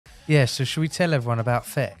Yeah, so should we tell everyone about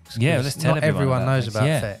Fex? Yeah, let's tell not everyone knows about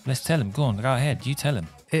yeah, Fex. let's tell them. Go on, go ahead. You tell them.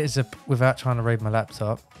 It is without trying to read my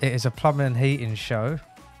laptop, it is a plumbing and heating show.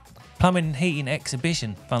 Plumbing and heating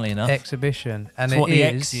exhibition, funnily enough. Exhibition. And it's what the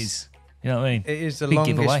X is. You know what I mean? It is the Big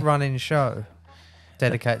longest giveaway. running show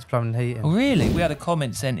dedicated to plumbing and heating. Oh, really? We had a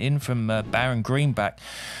comment sent in from Baron Greenback.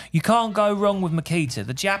 You can't go wrong with Makita.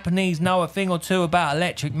 The Japanese know a thing or two about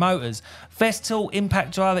electric motors. Festool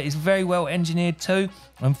Impact Driver is very well engineered too.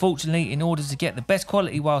 Unfortunately, in order to get the best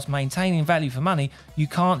quality whilst maintaining value for money, you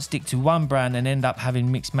can't stick to one brand and end up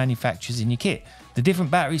having mixed manufacturers in your kit. The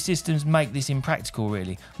different battery systems make this impractical,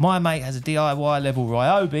 really. My mate has a DIY level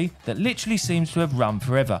Ryobi that literally seems to have run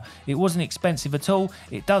forever. It wasn't expensive at all,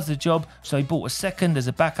 it does the job, so he bought a second as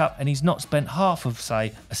a backup and he's not spent half of,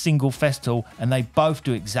 say, a single Festool, and they both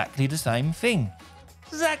do exactly the same thing.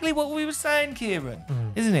 Exactly what we were saying, Keiran,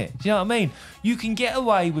 isn't it? Do you know what I mean? You can get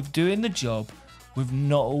away with doing the job with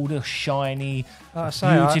not all the shiny,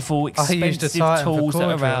 beautiful, expensive tools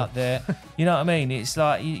that are out there. You know what I mean? It's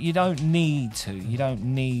like you don't need to. You don't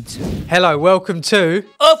need to. Hello, welcome to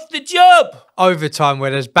Off the Job! Overtime,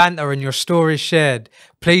 where there's banter and your stories shared.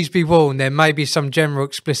 Please be warned, there may be some general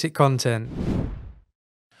explicit content.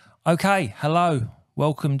 Okay, hello.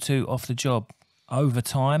 Welcome to Off the Job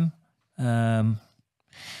Overtime. Had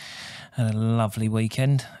a lovely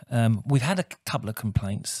weekend. We've had a couple of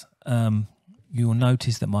complaints. You'll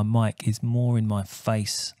notice that my mic is more in my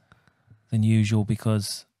face than usual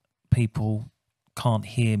because people can't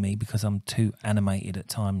hear me because I'm too animated at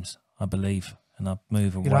times, I believe, and I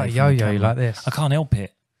move away. You like from yo-yo, the camera. you like this? I can't help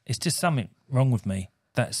it. It's just something wrong with me.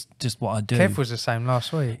 That's just what I do. Kev was the same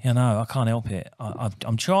last week. You know, I can't help it.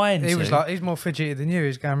 I'm trying to. He's more fidgety than you.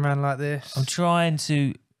 He's going around like this. I'm trying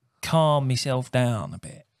to calm myself down a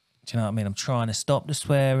bit. Do you know what I mean? I'm trying to stop the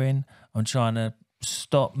swearing. I'm trying to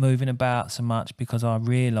stop moving about so much because I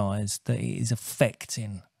realise that it is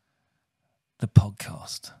affecting the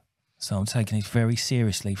podcast. So I'm taking it very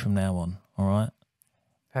seriously from now on, all right?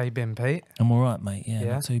 How you been, Pete? I'm all right, mate. Yeah,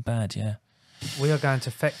 not too bad, yeah. We are going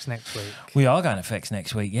to Fex next week. We are going to Fex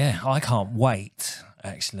next week, yeah. I can't wait,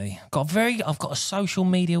 actually. I've got a social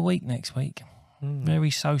media week next week.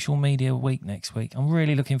 Very social media week next week. I'm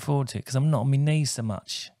really looking forward to it because I'm not on my knees so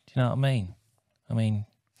much. Do you know what I mean?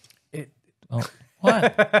 Why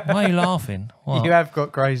are you laughing? What? You have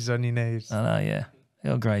got grazes on your knees. I know, yeah.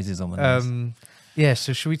 You got grazes on my knees. Yeah,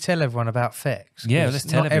 so should we tell everyone about Fex? Yeah, let's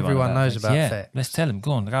tell not everyone knows about yeah, Fex. let's tell them.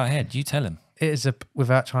 Go on, go ahead. You tell them. It is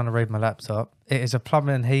without trying to read my laptop, it is a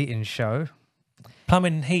plumbing and heating show.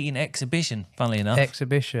 Plumbing and heating exhibition, funnily enough.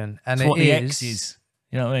 Exhibition. And it's what the X is.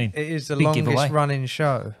 You know what I mean? It is the Big longest giveaway. running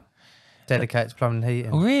show dedicated to plumbing and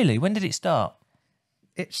heating. Oh, really? When did it start?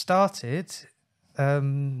 It started...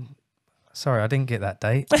 sorry, I didn't get that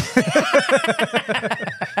date.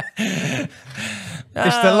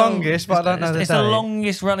 It's the longest, but I don't know the date. It's the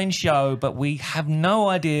longest running show, but we have no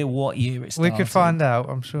idea what year it started. We could find out.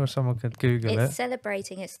 I'm sure someone could Google it. It's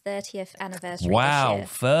celebrating its 30th anniversary Wow,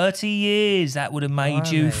 this year. 30 years. That would have made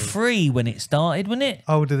you Blimey. 3 when it started, wouldn't it?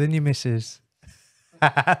 Older than your missus.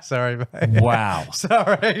 Sorry, mate. Wow.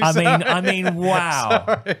 Sorry. I mean, wow.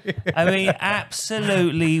 Sorry. I mean,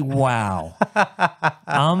 absolutely wow.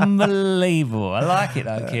 Unbelievable. I like it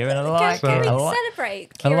though, Keiran. I like Can it. we I like, celebrate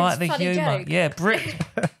I Kieran's like the funny humour. joke? Yeah,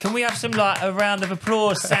 can we have some a round of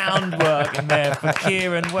applause sound work in there for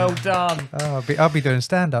Keiran? Well done. Oh, I'll be doing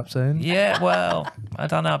stand-up soon. Yeah, well, I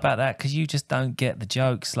don't know about that because you just don't get the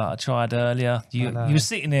jokes like I tried earlier. You were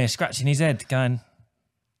sitting there scratching his head going,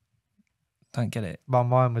 don't get it. My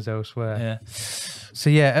mind was elsewhere. Yeah. So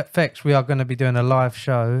yeah, at Fex, we are going to be doing a live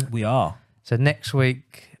show. We are. So next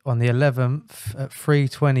week on the 11th at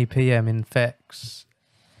 3:20 p.m. in Fex,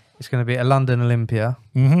 it's going to be at London Olympia.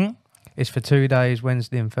 Mm-hmm. It's for 2 days,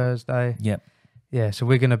 Wednesday and Thursday. Yep. Yeah, so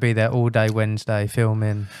we're going to be there all day Wednesday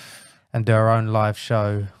filming and do our own live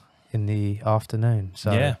show in the afternoon.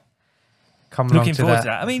 So yeah. come along Looking to forward that. to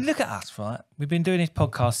that. I mean, look at us, right? We've been doing this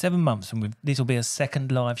podcast 7 months and this will be a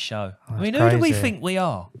second live show. Oh, I mean, that's who do we crazy. think we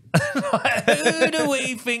are? Who do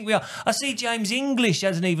we think we are? I see James English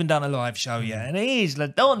hasn't even done a live show yet, and he is the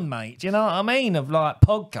don, mate. Do you know what I mean? Of like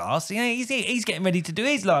podcasts. Yeah, he's getting ready to do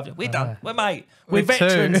his live. We're done. We're mate. We're We're two.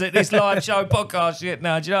 veterans at this live show podcast shit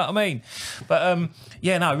now. Do you know what I mean? But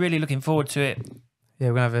yeah, no, really looking forward to it. Yeah,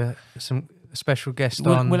 we're going to have some special guest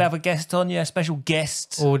on. We'll have a guest on, yeah, special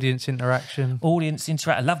guests. Audience interaction. Audience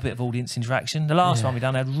interaction. I love a bit of audience interaction. The last one we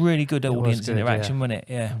done had really good audience good, interaction, wasn't it?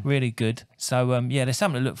 Yeah, really good. So, yeah, there's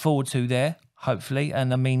something to look forward to there, hopefully.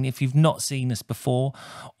 And I mean, if you've not seen us before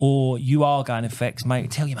or you are going to Fex,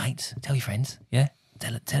 mate, tell your mates, tell your friends, yeah?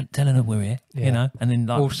 telling them we're here, Yeah. you know, and then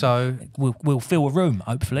like Also, we'll fill a room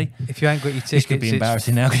hopefully. if you ain't got your This could tickets, be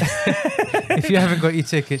embarrassing now. if you haven't got your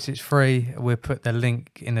tickets, it's free. We'll put the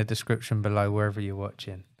link in the description below wherever you're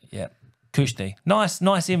watching. Yeah. Kushti.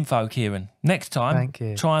 Nice info, Keiran. Next time, Thank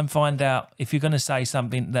you. try and find out, if you're going to say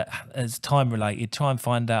something that is time related, try and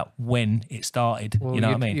find out when it started. Well, you know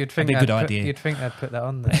what I mean? You'd think That'd be a good they'd idea. You'd think they'd put that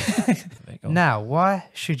on there. There you go. Now, why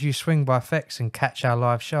should you swing by Fex and catch our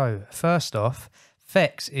live show? First off,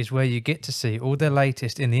 Fex is where you get to see all the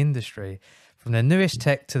latest in the industry, from the newest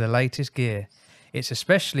tech to the latest gear. It's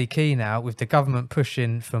especially key now with the government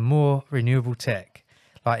pushing for more renewable tech,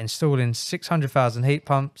 like installing 600,000 heat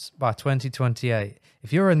pumps by 2028.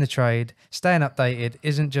 If you're in the trade, staying updated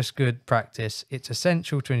isn't just good practice, it's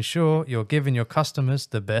essential to ensure you're giving your customers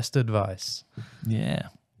the best advice. Yeah.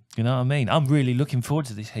 You know what I mean? I'm really looking forward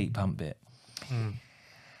to this heat pump bit.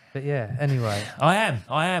 But yeah, anyway, I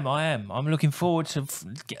am. I'm looking forward to...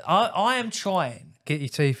 I am trying get your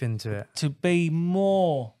teeth into it. to be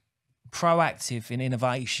more proactive in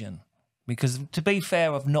innovation, because to be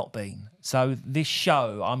fair, I've not been. So this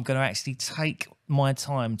show, I'm going to actually take my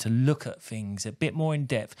time to look at things a bit more in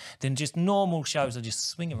depth than just normal shows. I just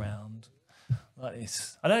swing around like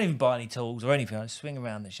this. I don't even buy any tools or anything. I just swing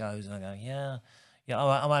around the shows and I go, yeah,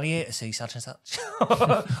 I'm only here to see such and such,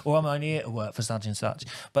 or I'm only here to work for such and such.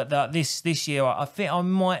 But this year, I think I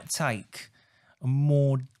might take a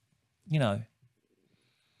more,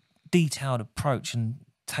 detailed approach and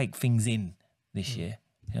take things in this year.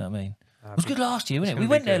 You know what I mean? It was good last year, wasn't it? We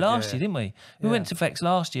went there last year, didn't we? We went to Fex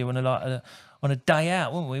last year on a day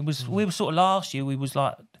out, weren't we? We were sort of last year. We was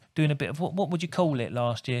like doing a bit of what would you call it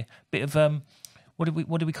last year? Bit of what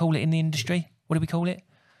did we call it in the industry? What did we call it?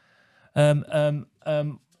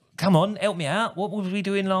 Come on, help me out. What was we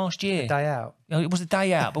doing last year? Day out. It was a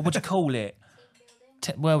day out, but what do you call it?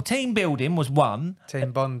 Team building was one.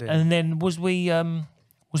 Team bonding. And then was we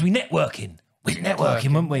networking? We were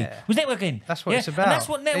networking, weren't we? Yeah. Was networking. That's what it's about. And that's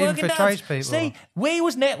what networking Even for does. tradespeople. See, we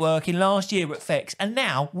was networking last year at Fex, and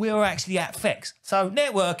now we're actually at Fex. So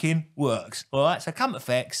networking works, all right? So come to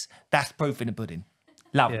Fex, that's proof in the pudding.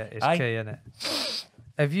 Love Yeah, it. it's eh? key, isn't it?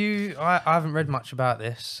 Have you... I haven't read much about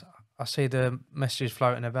this. I see the messages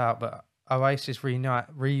floating about, but Oasis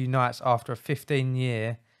reunites after a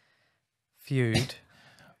 15-year feud.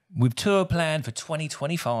 With tour planned for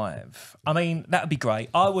 2025. I mean, that would be great.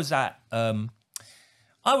 I was at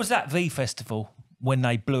V Festival when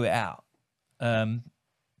they blew it out. They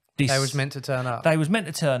was meant to turn up. They was meant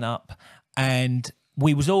to turn up, and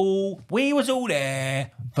we was all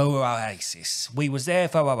there for Oasis. We was there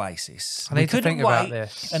for Oasis. I need to think about wait,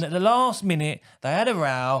 this. And at the last minute, they had a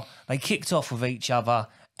row. They kicked off with each other,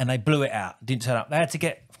 and they blew it out. Didn't turn up. They had to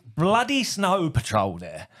get bloody Snow Patrol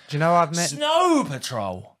there. Do you know I've met... Snow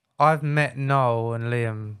Patrol. I've met Noel and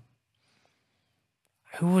Liam.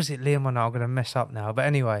 Who was it, Liam or Noel? I'm going to mess up now. But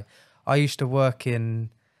anyway, I used to work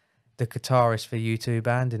in the guitarist for U2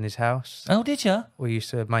 band in his house. Oh, did you? We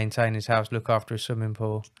used to maintain his house, look after his swimming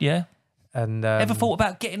pool. Yeah. And Ever thought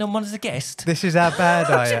about getting on one as a guest? This is how bad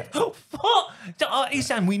I am. What? He's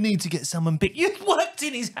saying we need to get someone big. You worked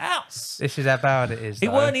in his house. This is how bad it is. It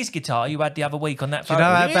though. weren't his guitar you had the other week on that Do you photo.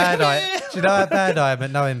 know how bad I? Do you know how bad I am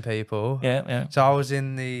at knowing people? Yeah, yeah. So I was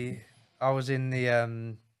in the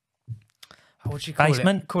what do you call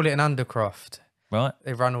Basement? it? Call it an undercroft. Right.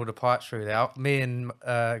 They run all the pipes through there. Me and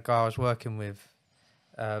a guy I was working with,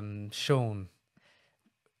 Sean,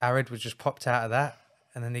 our head was just popped out of that,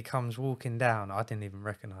 and then he comes walking down. I didn't even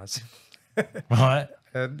recognise him. Right.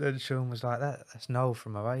 And Sean was like, "That's Noel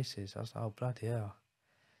from Oasis." I was like, "Oh bloody hell!"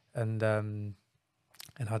 And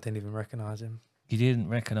I didn't even recognise him. You didn't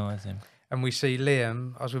recognise him. And we see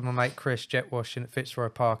Liam. I was with my mate Chris jet washing at Fitzroy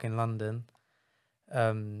Park in London.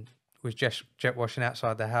 Was just jet washing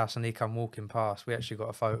outside the house, and he come walking past. We actually got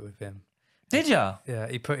a photo with him. Did you? Yeah,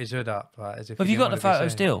 he put his hood up like as if. Have he you didn't got the wanna be photo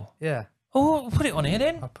seen. still? Yeah, Oh, put it on here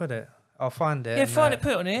then. I'll put it. I'll find it. Yeah, and, find it,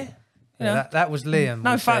 put it on here. You know. that was Liam.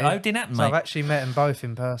 No you see. photo, didn't happen, So I've mate. actually met them both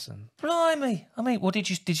in person. Blimey. I mean, well, did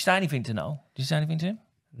you say anything to Noel? Did you say anything to him?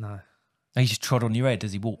 No. He just trod on your head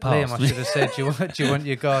as he walked past. Liam, I should have said, do you want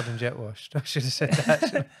your garden jet washed? I should have said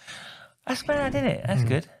that. That's bad, isn't it? That's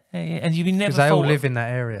good. Yeah, yeah. And you never Because they all thought live in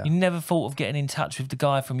that area. you never thought of getting in touch with the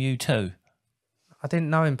guy from U2? I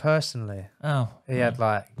didn't know him personally. Oh. He had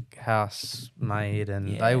like housemaid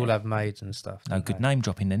and they all have maids and stuff. No didn't good they? name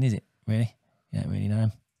dropping then, is it? Really? You don't really know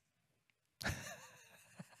him.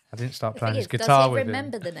 I didn't start The playing thing his is, guitar does he with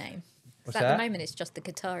remember him. the name? 'Cause What's at that? the moment, it's just the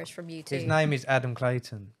guitarist from U2. His name is Adam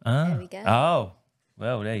Clayton. Ah. There we go. Oh.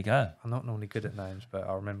 Well, there you go. I'm not normally good at names, but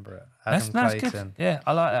I remember it. That's Adam good. Clayton. Yeah,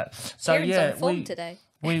 I like that. So Kieran's yeah, on form today.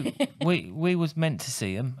 we was meant to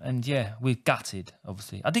see them, and yeah, we gutted.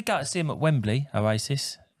 Obviously, I did go to see them at Wembley,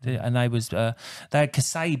 Oasis, and they had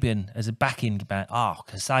Kasabian as a backing band. Oh,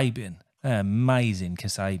 Kasabian, amazing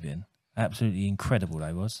Kasabian, absolutely incredible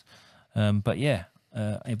they was. But yeah.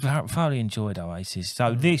 I thoroughly enjoyed Oasis.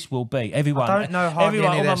 So this will be everyone. I don't know hardly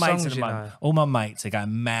everyone, any of all their my mates songs, at the you moment. know. All my mates are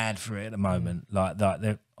going mad for it at the moment. Like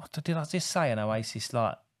they're. Did I just say an Oasis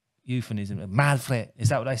like euphemism? Mad for it. Is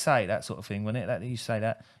that what they say? That sort of thing, wasn't it? That you say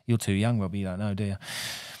that. You're too young, Robbie. You don't know, do you?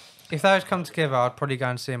 If those come together, I'd probably go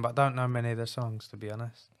and see them, but I don't know many of their songs, to be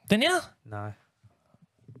honest. Didn't you? No.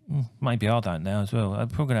 Maybe I don't now as well. I'm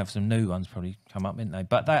probably gonna have some new ones probably come up, didn't they?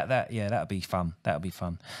 But that'll be fun. That'll be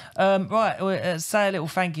fun. Right, say a little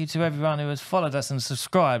thank you to everyone who has followed us and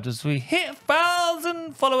subscribed as we hit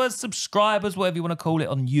 1,000 followers, subscribers, whatever you want to call it,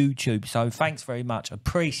 on YouTube. So thanks very much,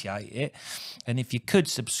 appreciate it. And if you could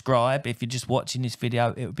subscribe, if you're just watching this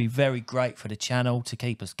video, it would be very great for the channel to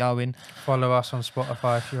keep us going. Follow us on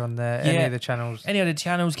Spotify if you're on there. Yeah. Any of the channels. Any other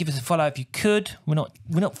channels, give us a follow if you could. We're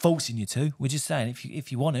not forcing you to. We're just saying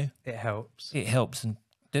if you want to. It helps. It helps, and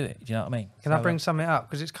do it. Do you know what I mean? Can I bring something up?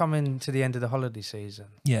 Because it's coming to the end of the holiday season.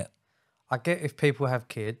 Yeah. I get if people have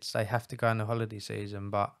kids, they have to go in the holiday season,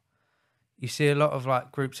 but you see a lot of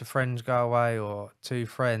like groups of friends go away or two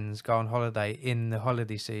friends go on holiday in the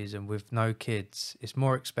holiday season with no kids. It's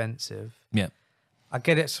more expensive. Yeah. I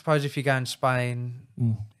get it. Suppose if you go in Spain,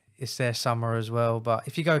 it's their summer as well. But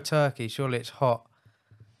if you go Turkey, surely it's hot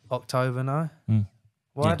October, no?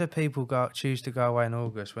 Why do people choose to go away in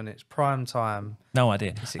August when it's prime time? No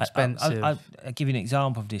idea. It's expensive. I'll give you an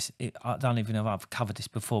example of this. I don't even know if I've covered this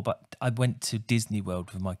before, but I went to Disney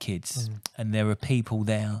World with my kids, and there were people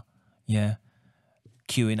there,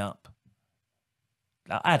 queuing up,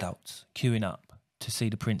 like adults queuing up to see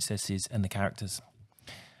the princesses and the characters.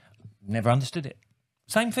 Never understood it.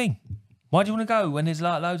 Same thing. Why do you want to go when there's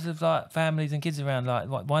like loads of like families and kids around? Like,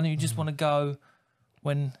 why don't you just want to go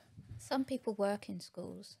when? Some people work in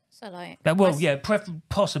schools, so like.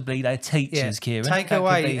 Possibly they're teachers, Keiran. Take That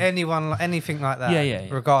away anything like that. Yeah.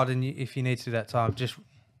 Regarding if you need to that time, just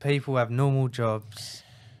people have normal jobs.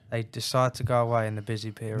 They decide to go away in the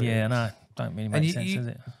busy period. Yeah, no, don't really make sense, does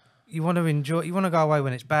it? You want to enjoy. You want to go away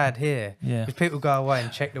when it's bad here. Yeah. If people go away and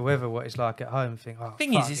check the weather, what it's like at home, think, oh,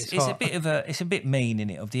 Thing fuck, is, it's it's a bit mean in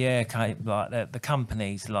it of the air like the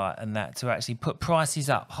companies like and that to actually put prices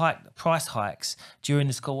up, price hikes during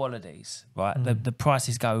the school holidays, right? The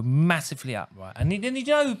prices go massively up, right? And then you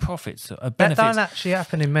know who profits That benefits. don't actually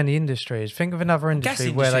happen in many industries. Think of another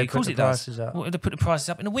industry where they put the prices up. Well, they put the prices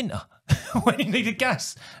up in the winter when you need a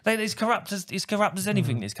gas. It's corrupt as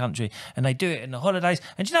anything in this country, and they do it in the holidays.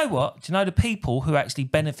 And do you know what? Do you know the people who actually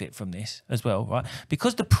benefit from this as well, right?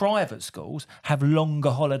 Because the private schools have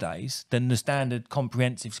longer holidays than the standard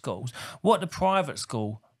comprehensive schools. What the private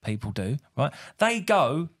school people do, right? They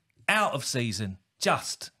go out of season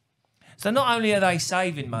just. So not only are they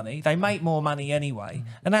saving money, they make more money anyway,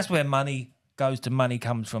 and that's where money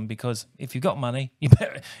comes from. Because if you've got money,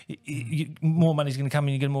 more money's going to come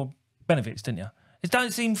and you get more benefits, don't you? It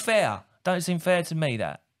don't seem fair. Don't seem fair to me.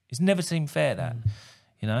 That it's never seemed fair. That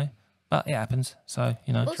but it happens. So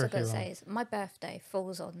Also, got to say is my birthday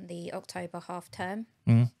falls on the October half term,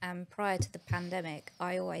 and prior to the pandemic,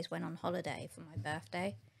 I always went on holiday for my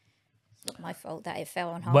birthday. It's not my fault that it fell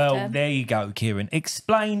on half term. Well, there you go, Keiran.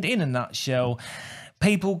 Explained in a nutshell.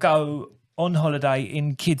 People go on holiday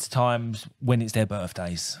in kids' times when it's their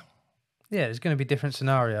birthdays. Yeah, there's going to be different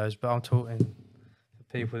scenarios, but I'm talking the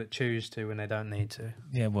people that choose to when they don't need to.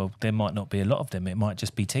 Yeah, well, there might not be a lot of them. It might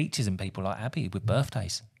just be teachers and people like Abby with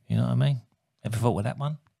birthdays. You know what I mean? Ever thought of that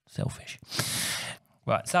one? Selfish.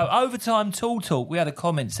 Right, so overtime tool talk. We had a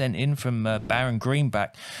comment sent in from Baron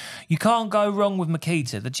Greenback. You can't go wrong with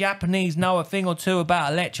Makita. The Japanese know a thing or two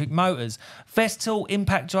about electric motors. Festool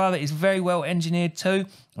impact driver is very well engineered too.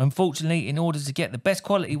 Unfortunately, in order to get the best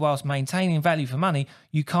quality whilst maintaining value for money,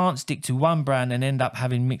 you can't stick to one brand and end up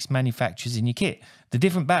having mixed manufacturers in your kit. The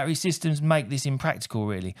different battery systems make this impractical,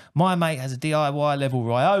 really. My mate has a DIY level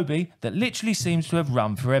Ryobi that literally seems to have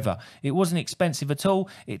run forever. It wasn't expensive at all.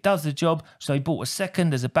 It does the job, so he bought a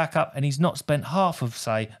second as a backup, and he's not spent half of,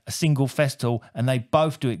 say, a single Festool, and they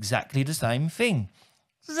both do exactly the same thing.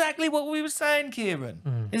 Exactly what we were saying,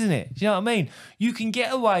 Keiran, isn't it? Do you know what I mean? You can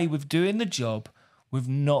get away with doing the job with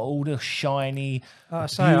not all the shiny,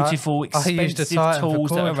 beautiful, expensive tools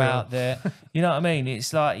that are out there. You know what I mean?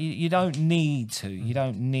 It's like you don't need to. You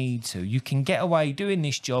don't need to. You can get away doing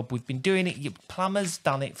this job. We've been doing it. Your plumber's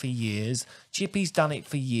done it for years. Chippy's done it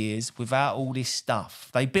for years without all this stuff.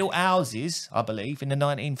 They built houses, I believe, in the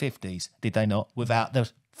 1950s. Did they not? Without the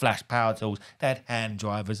flash power tools. They had hand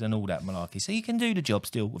drivers and all that malarkey. So you can do the job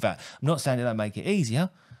still with that. I'm not saying they don't make it easier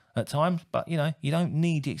at times, but, you know, you don't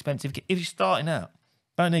need the expensive kit. If you're starting out,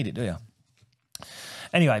 don't need it, do you?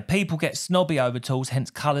 Anyway, people get snobby over tools,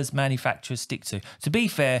 hence colours manufacturers stick to. To be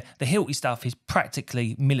fair, the Hilti stuff is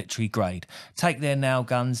practically military grade. Take their nail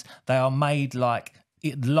guns, they are made like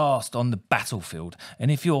it last on the battlefield.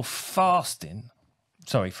 And if you're fasting,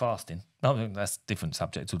 no, that's a different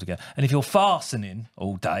subject altogether. And if you're fastening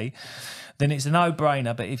all day, then it's a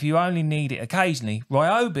no-brainer. But if you only need it occasionally,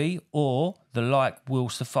 Ryobi or the like will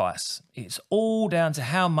suffice. It's all down to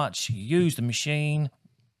how much you use the machine.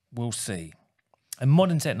 We'll see. And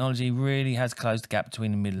modern technology really has closed the gap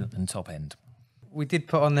between the middle and top end. We did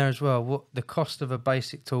put on there as well what the cost of a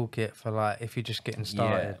basic toolkit for, like, if you're just getting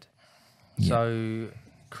started. Yeah. So,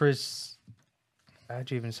 Chris, how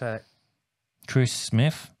do you even say it? Chris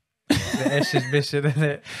Smith. The S is missing, isn't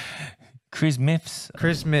it? Chris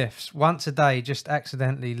Smiths. Once a day, just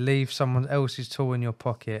accidentally leave someone else's tool in your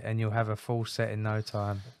pocket and you'll have a full set in no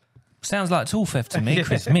time. Sounds like tool theft to me,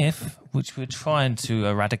 Chris Smith, which we're trying to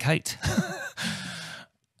eradicate.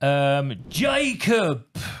 Jacob,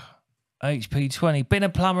 HP20, been a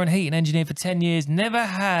plumber and heating engineer for 10 years, never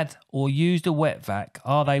had or used a wet vac.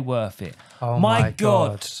 Are they worth it? Oh my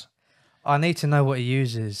God. I need to know what he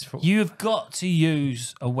uses. You've got to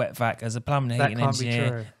use a wet vac as a plumbing and heating engineer. That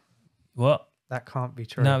can't be true. What? That can't be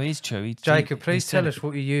true. No, it is true. Jacob, please tell us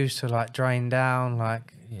what you use to, like, drain down,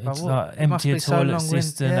 like... It's like empty a toilet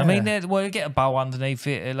cistern. I mean, you get a bowl underneath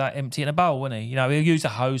it, like emptying a bowl, wouldn't he? You know, he'll use a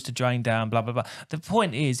hose to drain down, blah, blah, blah. The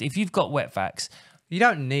point is, if you've got wet vacs... You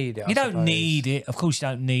don't need it, You don't need it. Of course you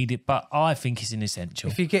don't need it, but I think it's an essential.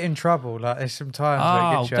 If you get in trouble, like, there's some times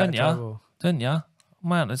where it gets you out of trouble. Don't you?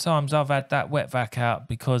 Amount of times I've had that wet vac out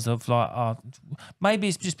because of, like... maybe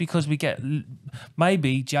it's just because we get...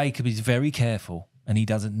 Maybe Jacob is very careful. And he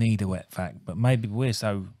doesn't need a wet vac, but maybe we're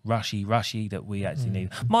so rushy that we actually need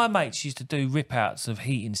it. My mates used to do rip-outs of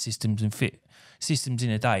heating systems and fit systems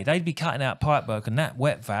in a day. They'd be cutting out pipework and that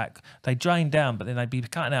wet vac, they'd drain down, but then they'd be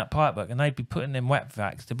cutting out pipework and they'd be putting them wet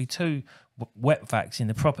vacs. There'd be two wet vacs in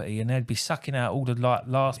the property and they'd be sucking out all the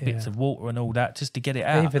last bits of water and all that just to get it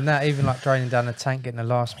out. Even like draining down the tank, getting the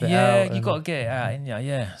last bit out. Yeah, you got to get it out, ain't you?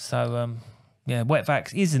 Yeah, so... yeah, wet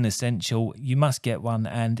vacs is an essential. You must get one.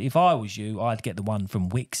 And if I was you, I'd get the one from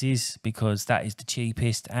Wix's because that is the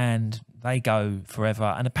cheapest and they go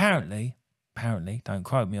forever. And apparently, don't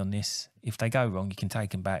quote me on this, if they go wrong, you can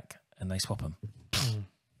take them back and they swap them.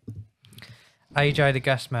 AJ the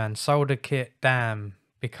gas man, solder kit, damn,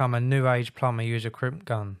 become a new age plumber, use a crimp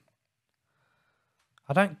gun.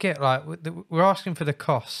 I don't get, like, we're asking for the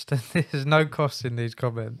cost and there's no cost in these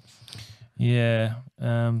comments. Yeah,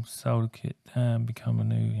 solder kit, become a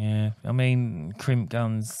new, yeah. I mean, crimp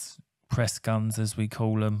guns, press guns, as we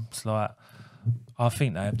call them. It's like, I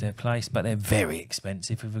think they have their place, but they're very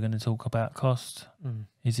expensive if we're going to talk about cost.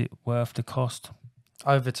 Is it worth the cost?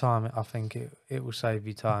 Over time, I think it will save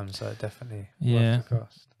you time, so definitely worth the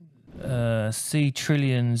cost. C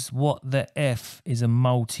Trillions, what the F is a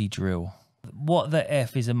multi-drill? What the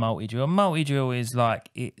F is a multi-drill? A multi-drill is like,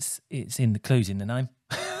 it's in the clues in the name.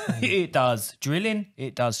 It does drilling,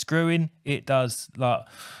 it does screwing, it does, like,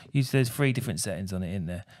 there's 3 different settings on it in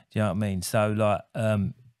there. Do you know what I mean? So, like,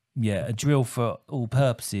 yeah, a drill for all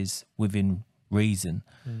purposes within reason.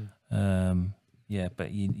 Yeah,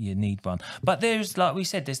 but you need one. But there's, like we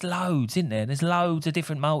said, there's loads, isn't there? There's loads of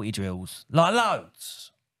different multi-drills. Like,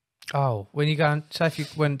 loads. Oh, when you go and, say if you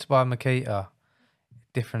went to buy a Makita,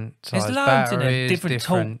 different size there's loads batteries, in there, different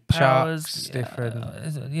torque powers, chucks,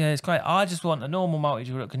 different... yeah, it's great. I just want a normal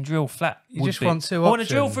multi-drill that can drill flat. You just want 2 options. I want to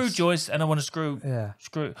drill through joists and I want to screw. Yeah.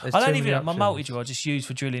 Screw. There's I don't too even many my options. multi-drill I just use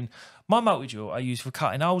for drilling. My multi-drill I use for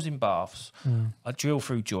cutting holes in baths. I drill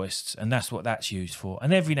through joists and that's what that's used for.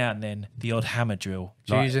 And every now and then the odd hammer drill.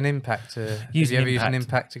 Do you use an impact to... Have you ever used an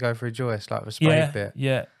impact to go through a joist, like a spade bit?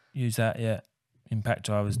 Yeah, use that, yeah. Impact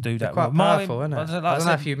drivers do that. Quite powerful, isn't it? I don't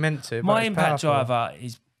know if you meant to, but my it's impact powerful. driver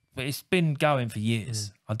is... But it's been going for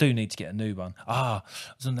years. I do need to get a new one. I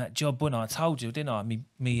was on that job when I told you, didn't I?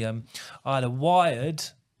 I had a wired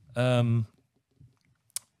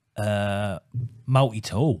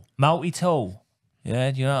multi-tool. Multi-tool.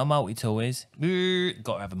 Yeah, do you know what a multi-tool is?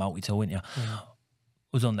 Got to have a multi-tool, wouldn't you?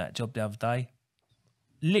 Was on that job the other day.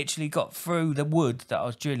 Literally got through the wood that I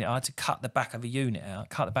was drilling. I had to cut the back of a unit out.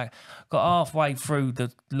 Cut the back. Got halfway through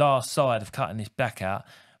the last side of cutting this back out.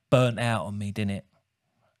 Burnt out on me, didn't it?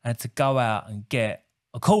 I had to go out and get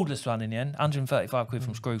a cordless one in the end, 135 quid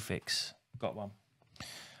from Screwfix. Got one.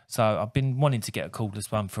 So I've been wanting to get a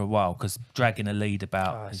cordless one for a while because dragging a lead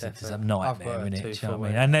about is a nightmare, isn't it? Do you know what I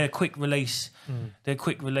mean? And they're quick release. They're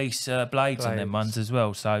quick release blades on them ones as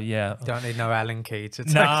well. So yeah, don't need no Allen key to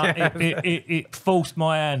take it forced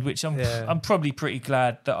my hand, which I'm probably pretty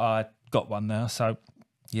glad that I got one now. So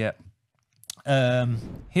yeah.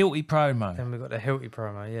 Hilti promo. Then we've got the Hilti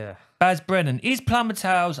promo, yeah. Baz Brennan, is Plumber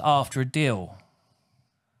Tales after a deal?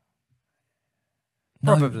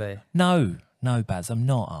 Probably. No, Baz, I'm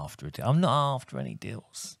not after a deal. I'm not after any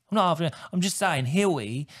deals. I'm just saying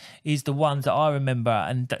Hilti is the ones that I remember,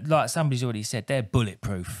 and like somebody's already said, they're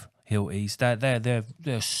bulletproof Hiltis.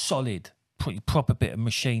 They're solid, pretty proper bit of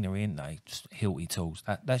machinery, aren't they? Just Hilti tools.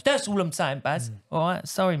 That's all I'm saying, Baz. All right,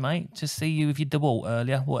 sorry, mate. Just see you with your DeWalt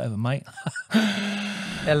earlier. Whatever, mate.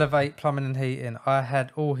 Elevate Plumbing and Heating. I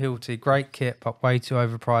had all Hilti, great kit, but way too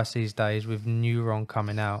overpriced these days with Neuron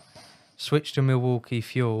coming out. Switch to Milwaukee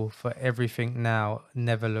Fuel for everything now.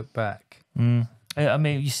 Never look back. I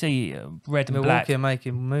mean, you see red and Milwaukee black. are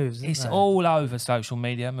making moves. It's all over social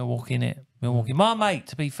media. Milwaukee, innit? Milwaukee. My mate,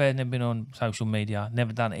 to be fair, never been on social media.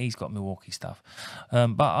 Never done it. He's got Milwaukee stuff.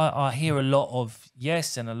 But I hear a lot of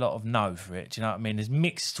yes and a lot of no for it. Do you know what I mean? There's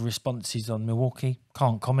mixed responses on Milwaukee.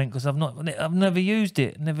 Can't comment because I've never used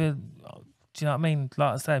it. Never. Do you know what I mean?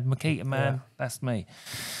 Like I said, Makita man, that's me.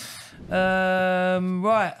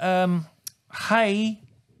 Right. Hey,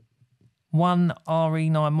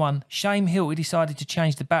 1RE91. Shame Hilti decided to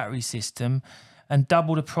change the battery system and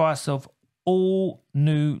double the price of all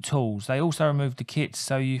new tools. They also removed the kits,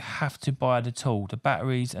 so you have to buy the tool, the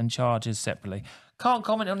batteries and chargers separately. Can't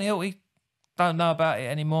comment on Hilti. Don't know about it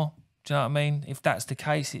anymore. Do you know what I mean? If that's the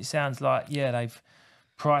case, it sounds like, they've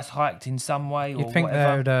price hiked in some way or You'd think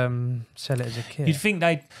whatever. they would sell it as a kit.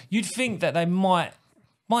 You'd think that they might.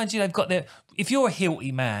 Mind you, they've got their. If you're a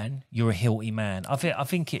Hilti man, you're a Hilti man. I think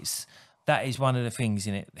that is one of the things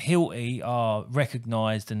in it. Hilti are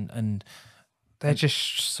recognised and they're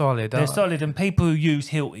just solid. They're solid, and people who use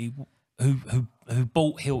Hilti, who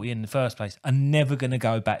bought Hilti in the first place, are never going to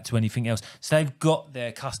go back to anything else. So they've got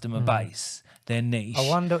their customer base, their niche. I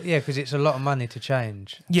wonder, because it's a lot of money to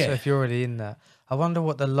change. Yeah. So if you're already in that, I wonder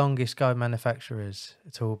what the longest go manufacturer is.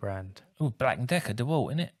 A tool brand. Oh, Black & Decker,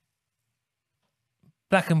 DeWalt, innit?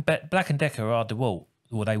 Black and Decker are DeWalt,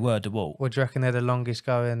 or they were DeWalt. What do you reckon they're the longest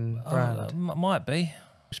going brand? Might be.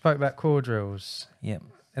 We spoke about core drills. Yep.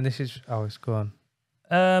 And this is it's gone.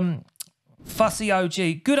 Fussy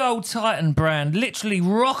OG, good old Titan brand. Literally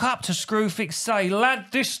rock up to Screwfix, say, lad,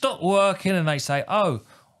 this stopped working, and they say, oh,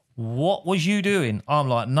 what was you doing? I'm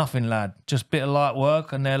like, nothing, lad, just a bit of light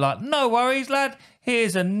work. And they're like, no worries, lad.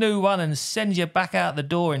 Here's a new one, and send you back out the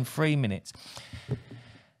door in 3 minutes.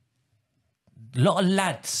 A lot of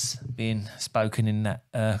lads being spoken in that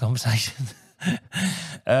conversation.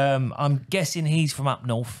 I'm guessing he's from up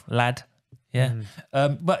north, lad. Yeah.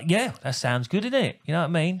 But yeah, that sounds good, isn't it? You know what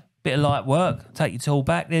I mean? Bit of light work. Take your tool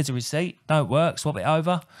back. There's a receipt. Don't work. Swap it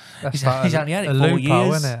over. He's only had it 4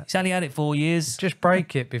 years. Isn't it? He's only had it 4 years. Just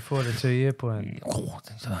break it before the 2-year point. Oh,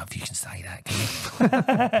 I don't know if you can say that, can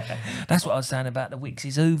you? That's what I was saying about the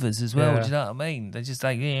Wix's Hoovers as well. Do you know what I mean? They just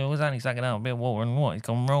say, it was only sucking out a bit of water and what? It's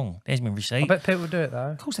gone wrong. There's my receipt. I bet people do it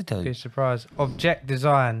though. Of course they do. Be surprised. Object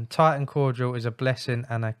design. Titan core drill is a blessing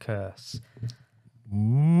and a curse.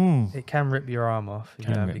 It can rip your arm off. You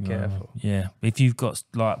don't be careful. Yeah, if you've got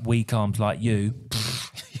like weak arms like you,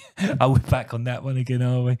 we're back on that one again,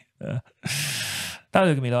 are we? Don't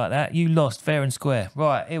look at me like that. You lost fair and square.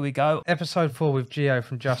 Right, here we go. Episode 4 with Gio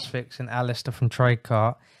from Just Fix and Alistair from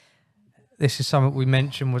Tradecart. This is something we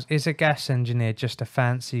mentioned was, is a gas engineer just a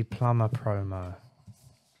fancy plumber promo?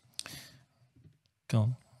 Go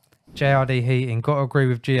on. JRD Heating, got to agree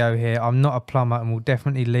with Gio here. I'm not a plumber and will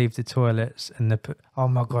definitely leave the toilets and the... Oh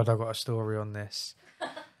my God, I've got a story on this.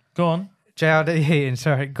 Go on. JRD Heating,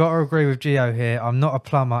 sorry, got to agree with Gio here. I'm not a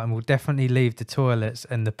plumber and will definitely leave the toilets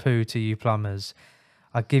and the poo to you plumbers.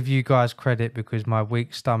 I give you guys credit because my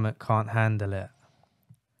weak stomach can't handle it.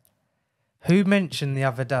 Who mentioned the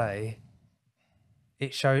other day,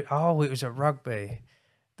 it showed... Oh, it was at rugby.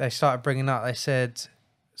 They started bringing up, they said...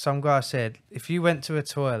 Some guy said, if you went to a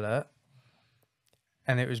toilet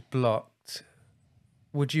and it was blocked,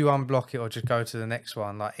 would you unblock it or just go to the next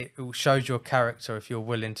one? Like, it shows your character if you're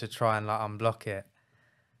willing to try and like unblock it.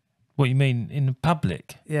 What you mean in the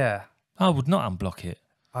public? Yeah. I would not unblock it.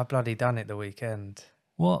 I bloody done it the weekend.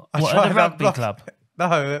 What? I What, tried at the rugby unblock- club?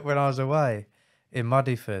 No, when I was away in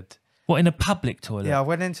Muddyford. What, in a public toilet? Yeah, I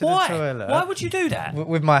went into Why? the toilet. Why would you do that?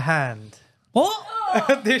 With my hand. What?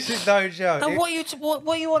 This is no joke. No, what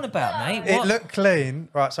are you on about, mate? It What? looked clean.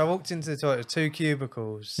 Right, so I walked into the toilet, with 2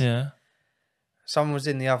 cubicles. Yeah. Someone was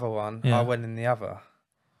in the other one. Yeah. I went in the other.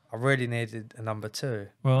 I really needed a number 2.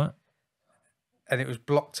 Right. And it was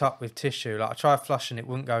blocked up with tissue. Like I tried flushing, it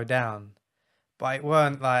wouldn't go down. But it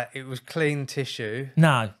weren't like, it was clean tissue,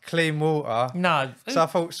 No. clean water. No. So I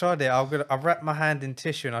thought, sorry, I wrapped my hand in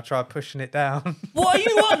tissue and I tried pushing it down. What are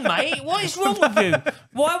you on, mate? What is wrong with you?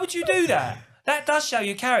 Why would you do that? That does show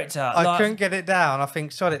your character. I couldn't get it down. I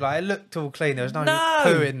think, sorry, like it looked all clean. There was no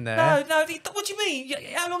poo in there. No. What do you mean?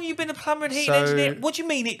 How long have you been a plumber and heating engineer? What do you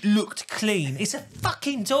mean it looked clean? It's a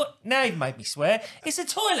fucking toilet. Now you've made me swear. It's a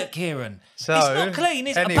toilet, Keiran. So, it's not clean.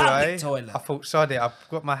 It's anyway, a public toilet. I thought, sorry, I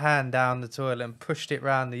got my hand down the toilet and pushed it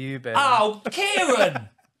round the U-bend. Oh, Keiran!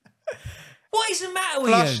 What is the matter with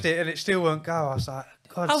you? Flushed it and it still won't go. I was like,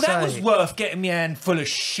 God's sake. That was worth getting my hand full of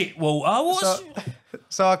shit water.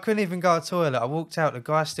 So I couldn't even go to the toilet. I walked out. The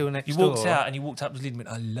guy's still next door. You walked out and you walked up to the lid and went,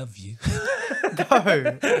 I love you. No.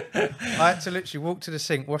 I had to literally walk to the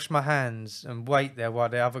sink, wash my hands and wait there while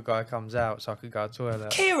the other guy comes out so I could go to the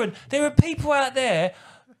toilet. Keiran, there are people out there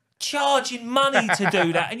charging money to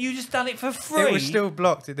do that and you just done it for free. It was still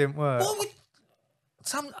blocked. It didn't work. What would...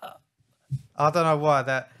 I don't know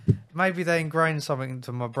why. Maybe they ingrained something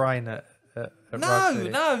into my brain at rugby.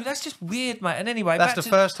 No, that's just weird, mate. And anyway, that's the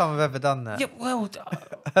first time I've ever done that. Yeah, well,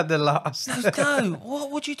 the last. No.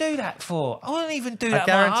 What would you do that for? I wouldn't even do that. I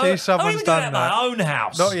guarantee someone's done that. At my own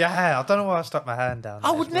house. Not your hand. I don't know why I stuck my hand down.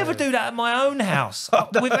 I would never do that at my own house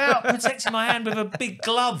without protecting my hand with a big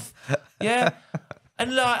glove. Yeah,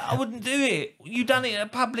 and like I wouldn't do it. You done it at a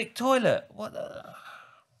public toilet. What?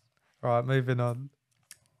 Right, moving on.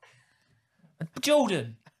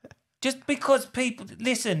 Jordan. Just because people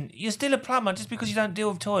listen, you're still a plumber. Just because you don't deal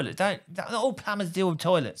with toilets, not all plumbers deal with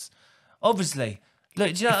toilets. Obviously,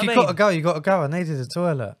 look, do you know what I mean? If you got to go, you got to go. I needed a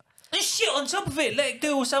toilet. There's shit on top of it. Let it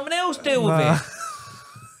deal with someone else. Deal with it.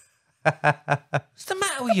 What's the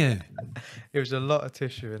matter with you? It was a lot of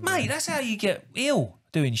tissue in there. Mate, that's how you get ill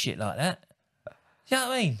doing shit like that. You know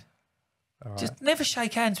what I mean? Right. Just never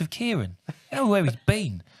shake hands with Keiran. You know where he's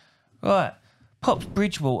been. Right. Pops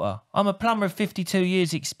Bridgewater. I'm a plumber of 52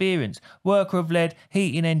 years experience. Worker of lead,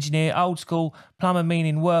 heating engineer, old school. Plumber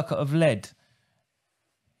meaning worker of lead.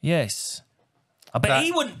 Yes. I bet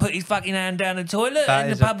he wouldn't put his fucking hand down the toilet in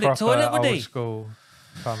the public toilet, would he? Old school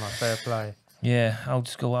plumber, fair play. Yeah, old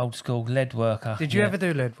school lead worker. Did you ever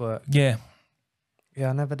do lead work? Yeah. Yeah,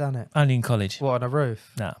 I never done it. Only in college. What, on a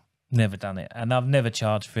roof? No. Never done it, and I've never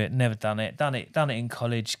charged for it. Never done it. Done it in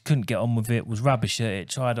college. Couldn't get on with it. Was rubbish at it.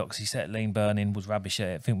 Tried oxyacetylene burning. Was rubbish at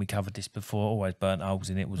it. I think we covered this before. Always burnt holes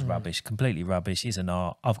in it. Was rubbish. Completely rubbish. Is an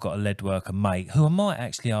art. I've got a lead worker mate who I might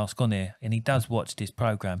actually ask on here, and he does watch this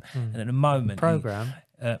program. And at the moment, program.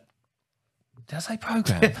 Did I say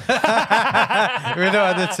program? We're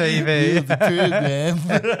not on the TV.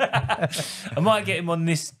 I might get him on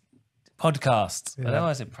this podcast. Yeah. I know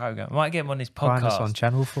I said program. I might get him on this podcast. Find us on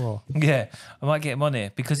Channel 4. Yeah, I might get him on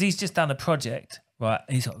here because he's just done a project, right?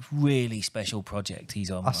 He's got a really special project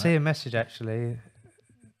he's on. I see a message actually.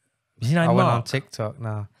 Is his name I Mark? went on TikTok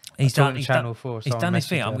now. He's done Channel 4. He's done his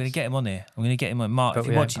thing. I'm going to get him on here. I'm going to get him on. Mark, But if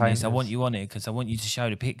you're we watching ain't this, I paying want us. you on it because I want you to show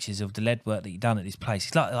the pictures of the lead work that you've done at this place.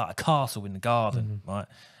 It's like a castle in the garden, right?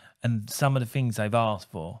 And some of the things they've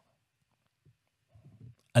asked for,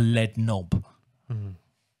 a lead knob,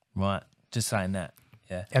 right? Just saying that.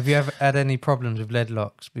 Yeah. Have you ever had any problems with lead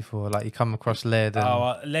locks before? Like you come across lead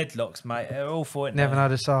and Lead locks, mate. They're all for it. never now. know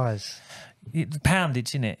the size. The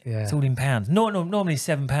poundage, innit? Yeah. It's all in pounds. Normally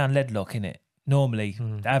 £7 lead lock, innit? Normally,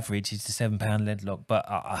 the average is the £7 lead lock. But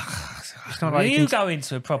It's not like you go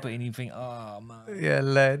into a property and you think, oh, man. Yeah,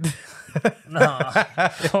 lead. No.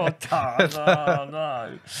 Oh,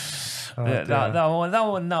 no. Oh, Yeah, dear. don't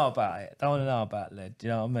want to know about it. Don't want to know about lead. Do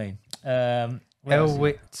you know what I mean?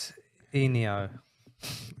 Elwit Enio.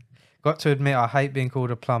 Got to admit, I hate being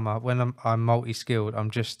called a plumber. When I'm multi-skilled,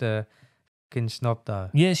 I'm just a fucking snob, though.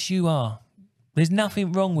 Yes, you are. There's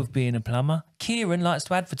nothing wrong with being a plumber. Keiran likes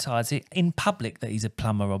to advertise it in public that he's a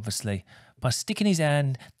plumber, obviously, by sticking his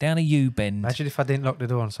hand down a U-bend. Imagine if I didn't lock the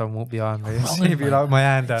door and someone walked behind me. Wrong, He'd be mate. like my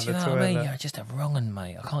hand down Do you the know toilet. what I mean? You're just a wrong un,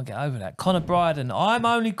 mate. I can't get over that. Connor Bryden. I'm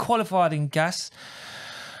only qualified in gas.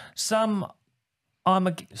 Is that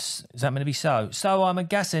meant to be so? So I'm a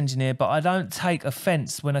gas engineer, but I don't take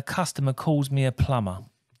offence when a customer calls me a plumber.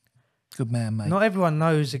 Good man, mate. Not everyone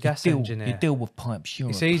knows a gas engineer. You deal with pipes. You're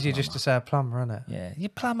It's a easier plumber. just to say a plumber, isn't it? Yeah, you're a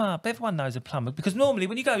plumber. But everyone knows a plumber because normally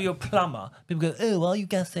when you go, you're a plumber. People go, "Oh, are you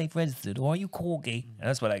gas safe registered or are you corgi?" And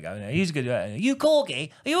that's where they go. He's good. Are you corgi?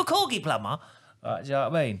 Are you a corgi plumber? Right, do you know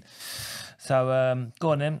what I mean? So go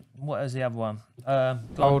on then. What is the other one? Go on.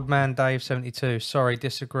 Old man Dave 72. Sorry,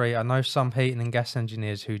 disagree. I know some heating and gas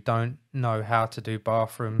engineers who don't know how to do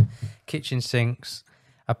bathroom, kitchen sinks,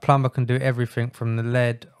 A plumber can do everything from the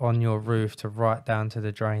lead on your roof to right down to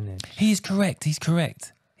the drainage. He is correct. He's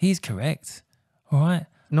correct. He's correct. All right.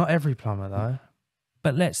 Not every plumber, though.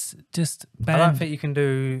 But let's just I don't think you can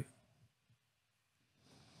do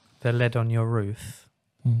the lead on your roof.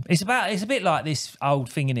 It's a bit like this old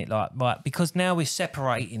thing, innit? Like, right, because now we're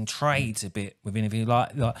separating trades a bit within everything.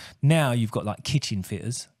 Like now you've got like kitchen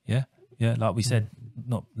fitters, yeah, like we said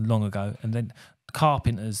not long ago, and then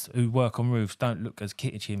carpenters who work on roofs don't look as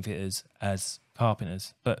kitchen fitters as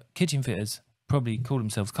carpenters, but kitchen fitters probably call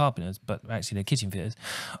themselves carpenters, but actually they're kitchen fitters.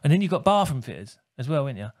 And then you've got bathroom fitters as well,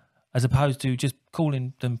 ain't you? As opposed to just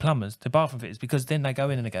calling them plumbers, the bathroom fitters, because then they go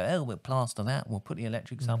in and they go, oh, we'll plaster that, we'll put the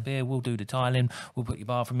electrics up here, we'll do the tiling, we'll put your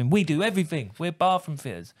bathroom in. We do everything. We're bathroom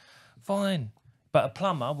fitters. Fine. But a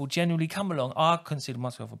plumber will generally come along. I consider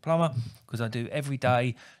myself a plumber because I do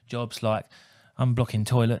everyday jobs like unblocking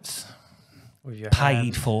toilets,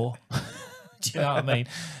 paid for. Do you know what I mean?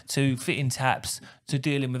 To fitting taps, to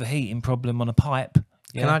dealing with a heating problem on a pipe.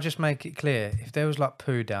 Yeah? Can I just make it clear? If there was like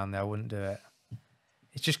poo down there, I wouldn't do it.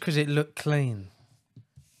 It's just because it looked clean.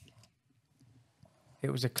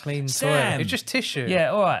 It was a clean toilet. It was just tissue.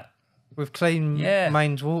 Yeah, all right. With clean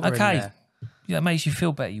mains water in there. Yeah, that makes you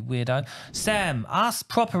feel better, you weirdo. Sam, us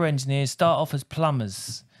proper engineers start off as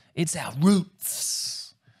plumbers. It's our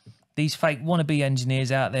roots. These fake wannabe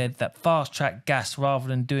engineers out there that fast-track gas rather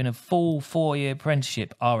than doing a full 4-year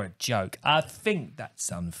apprenticeship are a joke. I think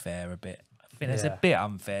that's unfair a bit. It's a bit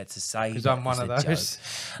unfair to say because I'm one of those.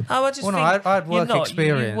 Oh, I just think I had work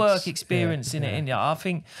experience. You work experience in it, innit? I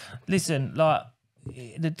think. Listen, like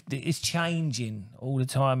it's changing all the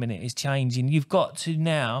time, innit? It's changing. You've got to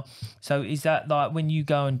now. So is that like when you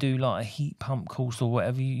go and do like a heat pump course or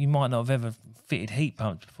whatever? You might not have ever fitted heat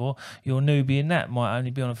pumps before. Your newbie in that might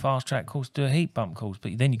only be on a fast track course to do a heat pump course,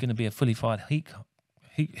 but then you're going to be a fully fired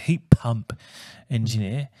heat pump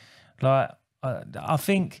engineer. Like I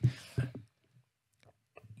think.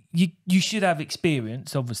 You should have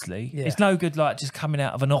experience, obviously. Yeah. It's no good like just coming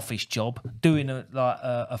out of an office job, doing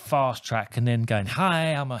a fast track, and then going, "Hi,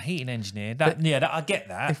 I'm a heating engineer." I get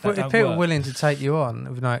that. If people are willing to take you on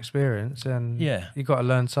with no experience, then you've got to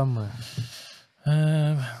learn somewhere.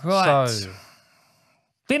 Right. So,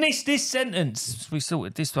 finish this sentence. We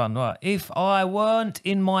sorted this one, right? If I weren't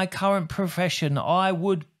in my current profession, I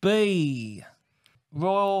would be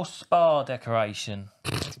Royal Spa Decoration.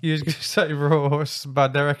 You was going to say Royal Spa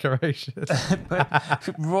Decoration.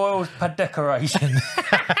 Royal Spa Decoration.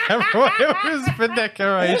 Royal Spa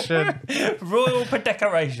Decoration. Royal Spa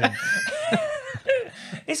Decoration.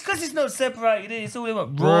 It's because it's not separated. It's all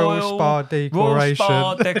about Royal Spa Decoration. Royal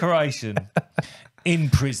Spa Decoration. In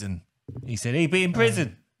prison. He said he'd be in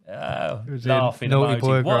prison. Laughing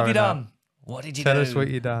emoji. What have you done? What did you do? Tell us what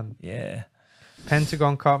you done. Yeah.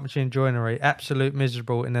 Pentagon Carpentry and Joinery, absolute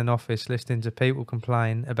miserable in an office listening to people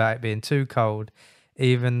complain about it being too cold,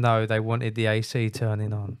 even though they wanted the AC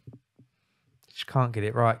turning on. Just can't get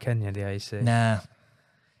it right, can you, the AC? Nah.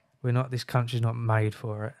 This country's not made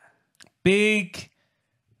for it. Big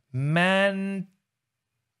man.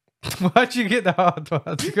 Why'd you get the hard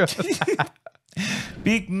one?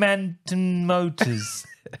 Big Mountain Motors.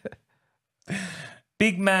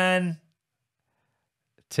 Big man.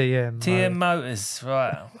 TM Motors,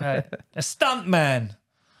 right. Okay. A stunt man.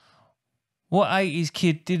 What 80s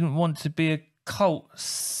kid didn't want to be a cult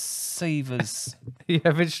Seavers? You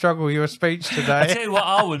having struggle with your speech today? I tell you what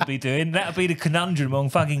I would be doing. That would be the conundrum on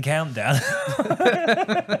fucking Countdown.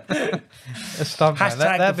 A stunt man.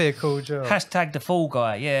 That'd be a cool job. Hashtag the Fall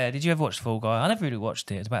Guy. Yeah. Did you ever watch Fall Guy? I never really watched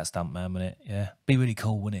it. It's about a stunt man, wasn't it? Yeah. Be really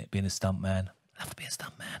cool, wouldn't it? Being a stunt man. I'd love to be a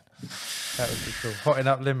stunt man. That would be cool. Hotting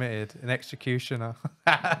Up Limited, an executioner.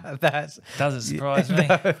 That doesn't surprise me.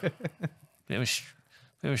 No. Bit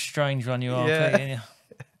of a strange run you are, ain't you?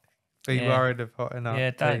 Be worried of hotting up.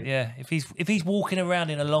 Yeah, If he's walking around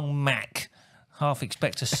in a long Mac, half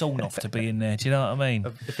expect a sawn off to be in there. Do you know what I mean?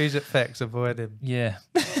 If he's at Fex, avoid him. Yeah.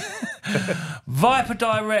 Viper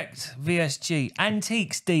Direct VSG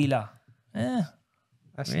antiques dealer. Yeah.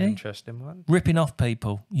 That's an interesting one. Ripping off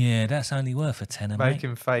people. Yeah, that's only worth a tenner,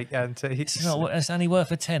 Making fake antiques. That's only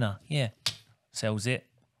worth a tenner. Yeah. Sells it.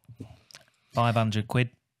 500 quid.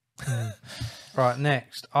 Right,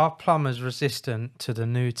 next. Are plumbers resistant to the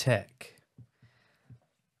new tech?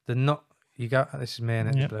 This is me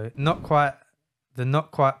and it's blue. Not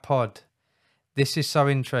quite pod. This is so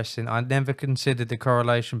interesting. I never considered the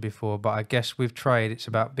correlation before, but I guess with trade, it's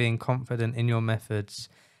about being confident in your methods,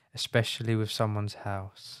 especially with someone's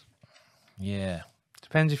house. Yeah.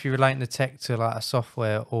 Depends if you're relating the tech to like a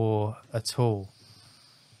software or a tool.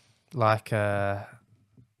 Like,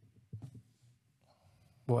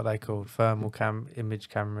 what are they called? Thermal image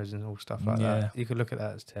cameras and all stuff like that. You could look at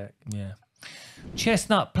that as tech. Yeah.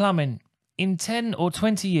 Chestnut Plumbing. In 10 or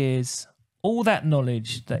 20 years, all that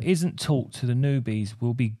knowledge that isn't taught to the newbies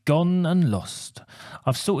will be gone and lost.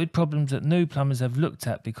 I've sorted problems that new plumbers have looked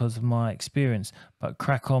at because of my experience, but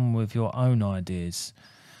crack on with your own ideas.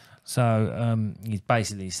 So he's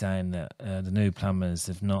basically saying that the new plumbers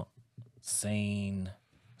have not seen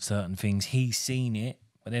certain things. He's seen it,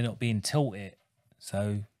 but they're not being taught it.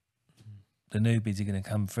 So the newbies are going to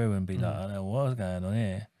come through and be like, I don't know what's going on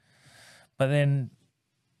here. But then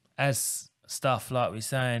as stuff like we're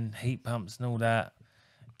saying, heat pumps and all that,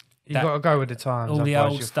 You've got to go with the times. all the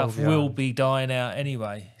old stuff will be dying out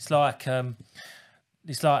anyway. It's like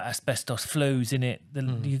asbestos flues in it.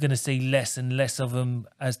 You're going to see less and less of them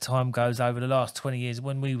as time goes over. The last 20 years,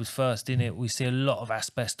 when we was first in it, we see a lot of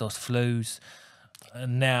asbestos flues,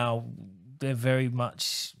 and now they're very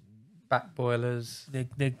much back boilers.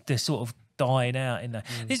 They're sort of dying out in there.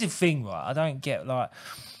 This is the thing, right? I don't get like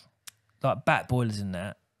back boilers and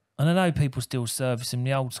that. And I know people still service them.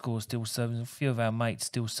 The old school still service them. A few of our mates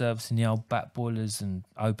still servicing the old back boilers and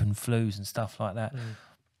open flues and stuff like that.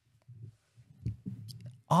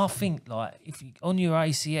 I think, like, if you, on your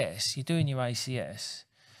ACS, you're doing your ACS,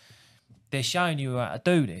 they're showing you how to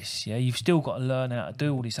do this. Yeah, you've still got to learn how to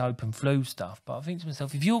do all this open flue stuff. But I think to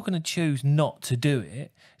myself, if you're going to choose not to do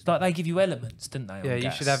it, it's like they give you elements, didn't they? Yeah,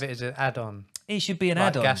 you should have it as an add-on. It should be an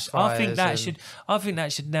add-on. I think that should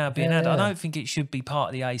now be an add-on. I don't think it should be part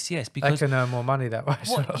of the ACS because they can earn more money that way.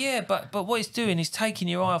 Yeah, but what it's doing is taking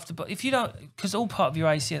your eye off the. But if you don't, because all part of your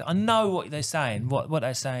ACS, I know what they're saying. What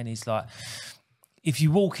they're saying is like, if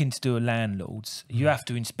you walk in to do a landlord's, you have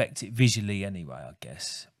to inspect it visually anyway, I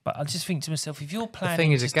guess. But I just think to myself, if you're planning... The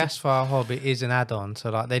thing is, a gas fire hob, it is an add-on. So,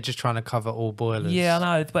 like, they're just trying to cover all boilers. Yeah,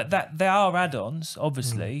 I know. But there are add-ons,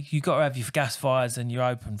 obviously. You've got to have your gas fires and your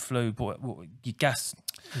open flue, your gas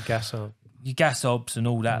obs and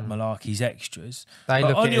all that malarkey's extras. They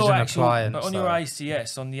look at it as an appliance. But on your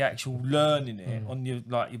ACS, on the actual learning it, on your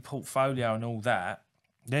portfolio and all that,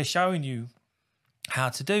 they're showing you how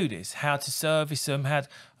to do this, how to service them, and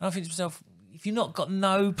I think to myself, if you've not got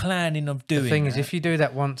no planning of doing the thing is, if you do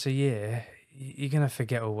that once a year, you're going to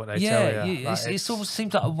forget all what they tell you. Yeah, it sort of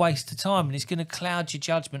seems like a waste of time, and it's going to cloud your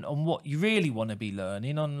judgment on what you really want to be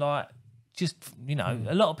learning on, like, just,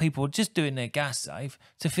 a lot of people are just doing their gas safe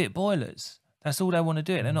to fit boilers. That's all they want to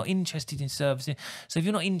do. They're not interested in servicing. So if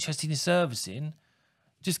you're not interested in servicing,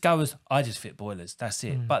 just go as, I just fit boilers, that's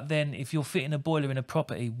it. But then if you're fitting a boiler in a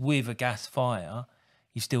property with a gas fire,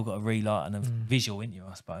 you've still got a relight and a visual, ain't you,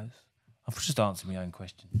 I suppose? I've just answered my own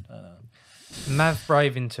question. I don't know. Mav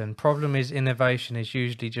Bravington, problem is innovation is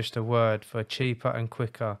usually just a word for cheaper and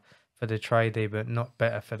quicker for the tradie, but not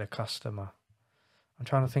better for the customer. I'm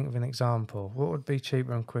trying to think of an example. What would be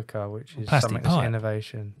cheaper and quicker, which is something that's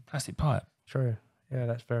innovation? Plastic pipe. True. Yeah,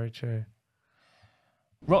 that's very true.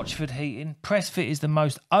 Rochford Heating, press fit is the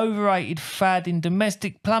most overrated fad in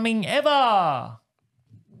domestic plumbing ever.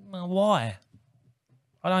 Why?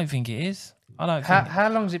 I don't think it is. How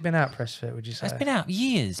long's it been out, press fit, would you say? It's been out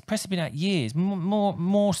years. Press has been out years.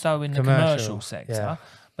 More so in the commercial sector. Yeah.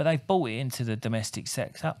 But they've bought it into the domestic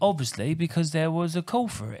sector, obviously, because there was a call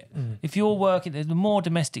for it. If you're working, there's the more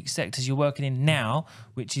domestic sectors you're working in now,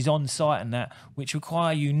 which is on site and that, which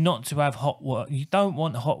require you not to have hot work. You don't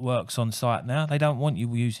want hot works on site now. They don't want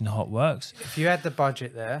you using hot works. If you had the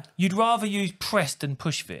budget there, you'd rather use press than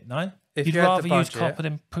push fit, no? If you'd rather use copper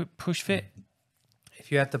than push fit.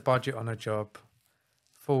 If you had the budget on a job,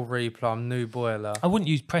 full replumb, new boiler, I wouldn't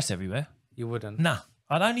use press everywhere. You wouldn't? No.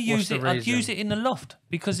 I'd only use it. I'd use it in the loft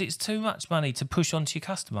because it's too much money to push onto your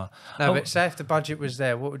customer. No, but say if the budget was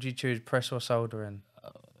there, what would you choose, press or soldering?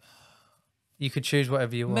 You could choose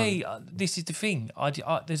whatever you want. This is the thing.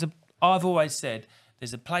 I've always said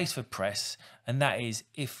there's a place for press, and that is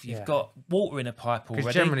if you've got water in a pipe already.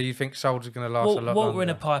 Because generally you think solder's going to last a lot longer. Water in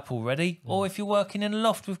a pipe already, or if you're working in a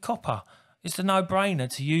loft with copper. It's a no-brainer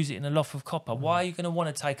to use it in a loft with copper. Why are you going to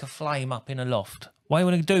want to take a flame up in a loft? Why are you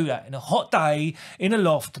want to do that in a hot day in a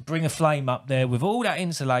loft to bring a flame up there with all that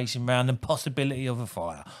insulation around and possibility of a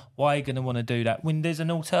fire? Why are you going to want to do that when there's an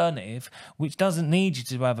alternative which doesn't need you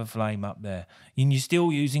to have a flame up there and you're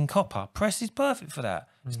still using copper? Press is perfect for that.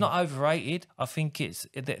 It's not overrated. I think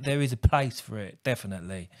there is a place for it,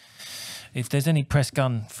 definitely. If there's any press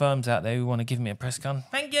gun firms out there who want to give me a press gun,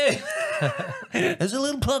 thank you. There's a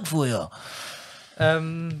little plug for you.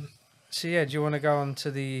 So yeah, do you want to go on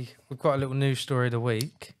to we've got a little news story of the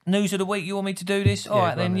week. News of the week, you want me to do this? All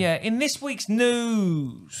right then, yeah. In this week's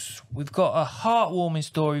news, we've got a heartwarming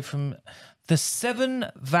story from the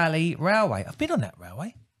Severn Valley Railway. I've been on that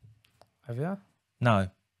railway. Have you? No,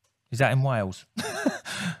 Is that in Wales?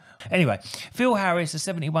 Anyway, Phil Harris, a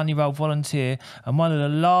 71-year-old volunteer and one of the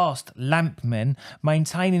last lampmen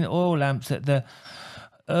maintaining oil lamps at the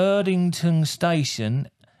Erdington station,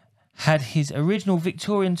 had his original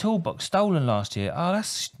Victorian toolbox stolen last year. Oh,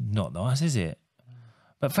 that's not nice, is it?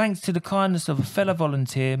 But thanks to the kindness of a fellow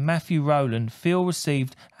volunteer, Matthew Rowland, Phil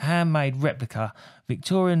received a handmade replica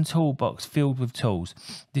Victorian toolbox filled with tools.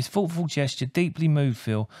 This thoughtful gesture deeply moved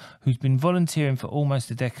Phil, who's been volunteering for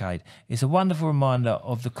almost a decade. It's a wonderful reminder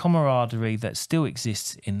of the camaraderie that still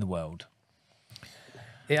exists in the world.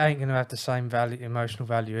 It ain't going to have the same emotional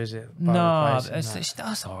value, is it? No,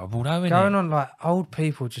 that's horrible though, isn't Going it? on, like, old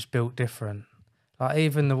people just built different. Like,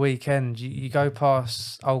 even the weekend, you go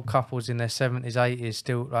past old couples in their 70s, 80s,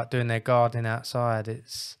 still like doing their gardening outside.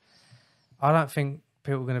 I don't think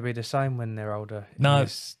people are going to be the same when they're older. No.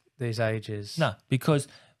 These ages. No, because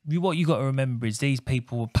what you got to remember is these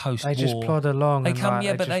people were post-war. They just plod along. They and come, like,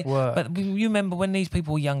 yeah, they but just work. But you remember when these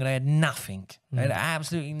people were younger, they had nothing. They had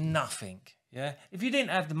absolutely nothing. Yeah, if you didn't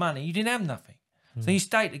have the money, you didn't have nothing. So you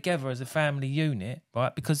stayed together as a family unit,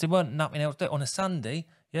 right? Because there weren't nothing else to do. On a Sunday,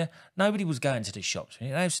 yeah, nobody was going to the shops.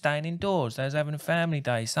 They were staying indoors. They was having a family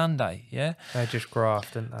day Sunday. Yeah, they just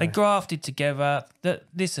graft, didn't they? They grafted together.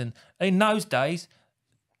 Listen, in those days,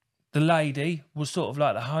 the lady was sort of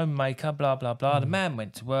like the homemaker, blah, blah, blah. The man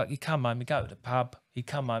went to work. He'd come home. He'd go to the pub. He'd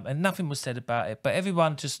come home. And nothing was said about it. But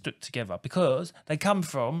everyone just stuck together because they come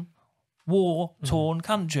from war-torn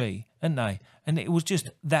country, didn't they? And it was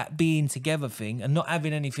just that being together thing and not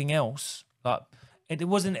having anything else. Like, there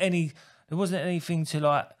wasn't anything to,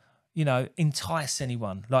 like, you know, entice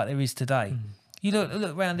anyone like there is today. You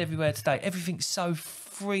look around everywhere today. Everything's so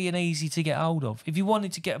free and easy to get hold of. If you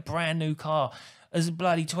wanted to get a brand new car, as a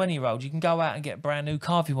bloody 20-year-old, you can go out and get a brand new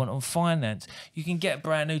car if you want on finance. You can get a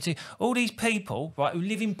brand new all these people, right, who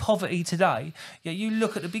live in poverty today, yeah, you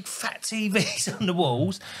look at the big fat TVs on the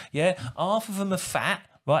walls, yeah, half of them are fat,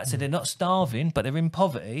 right, so they're not starving, but they're in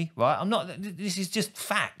poverty, right? This is just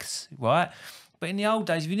facts, right? But in the old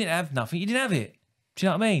days, if you didn't have nothing, you didn't have it. Do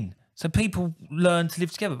you know what I mean? So people learn to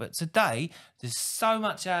live together. But today, there's so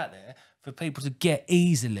much out there for people to get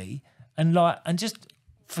easily and just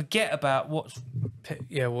forget about what's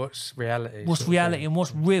reality. What's reality and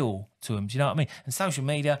what's real to them. Do you know what I mean? And social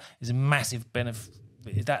media is a massive benefit.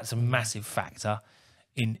 That's a massive factor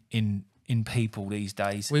in people these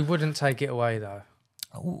days. We wouldn't take it away though.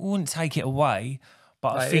 We wouldn't take it away,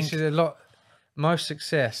 but like, I think it's a lot. Most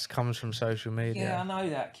success comes from social media. Yeah, I know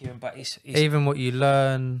that, Keiran, but it's even what you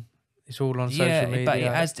learn. It's all on social media. But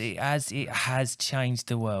it has changed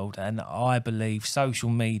the world, and I believe social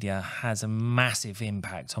media has a massive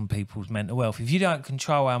impact on people's mental health. If you don't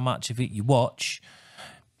control how much of it you watch,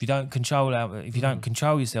 if you don't control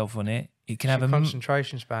yourself on it, it can have a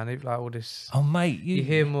concentration span. Like all this. Oh mate, you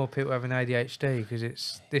hear more people having ADHD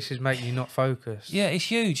because this is making you not focus. Yeah, it's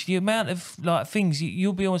huge. The amount of like things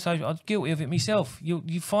you'll be on social. I'm guilty of it myself.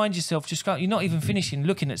 You find yourself you're not even finishing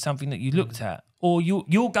looking at something that you looked at. Or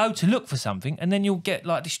you'll go to look for something and then you'll get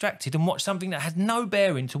like distracted and watch something that has no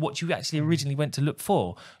bearing to what you actually originally went to look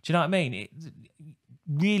for. Do you know what I mean? It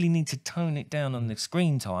really need to tone it down on the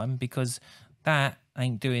screen time because that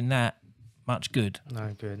ain't doing that much good.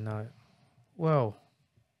 No good, no. Well,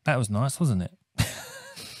 that was nice, wasn't it?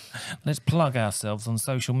 Let's plug ourselves on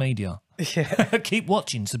social media. Yeah. Keep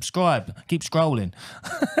watching, subscribe, keep scrolling.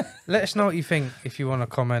 Let us know what you think if you want to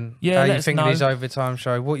comment. Yeah, how you think of this overtime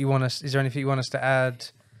show. What you want us? Is there anything you want us to add?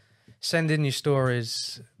 Send in your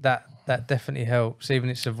stories. That definitely helps.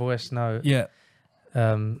 Even if it's a voice note. Yeah.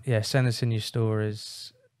 Send us in your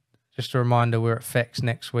stories. Just a reminder, we're at FEX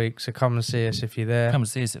next week, so come and see us if you're there. Come and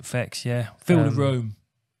see us at FEX, yeah. Fill the room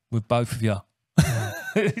with both of you.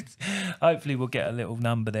 Hopefully we'll get a little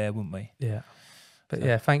number there, won't we? Yeah. But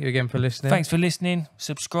yeah, thank you again for listening. Thanks for listening.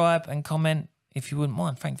 Subscribe and comment if you wouldn't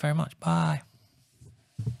mind. Thanks very much. Bye.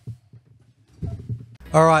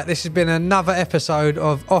 All right, this has been another episode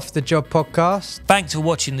of Off the Job podcast. Thanks for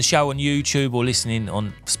watching the show on YouTube or listening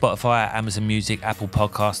on Spotify, Amazon Music, Apple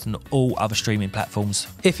Podcasts and all other streaming platforms.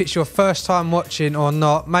 If it's your first time watching or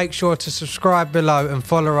not, make sure to subscribe below and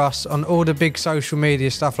follow us on all the big social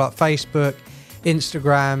media stuff like Facebook,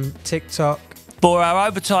 Instagram, TikTok. For our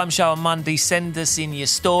overtime show on Monday, send us in your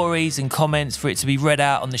stories and comments for it to be read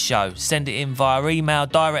out on the show. Send it in via email,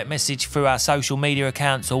 direct message through our social media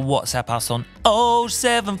accounts or WhatsApp us on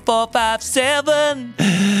 07457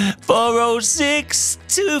 406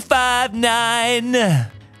 259.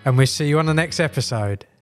 And we'll see you on the next episode.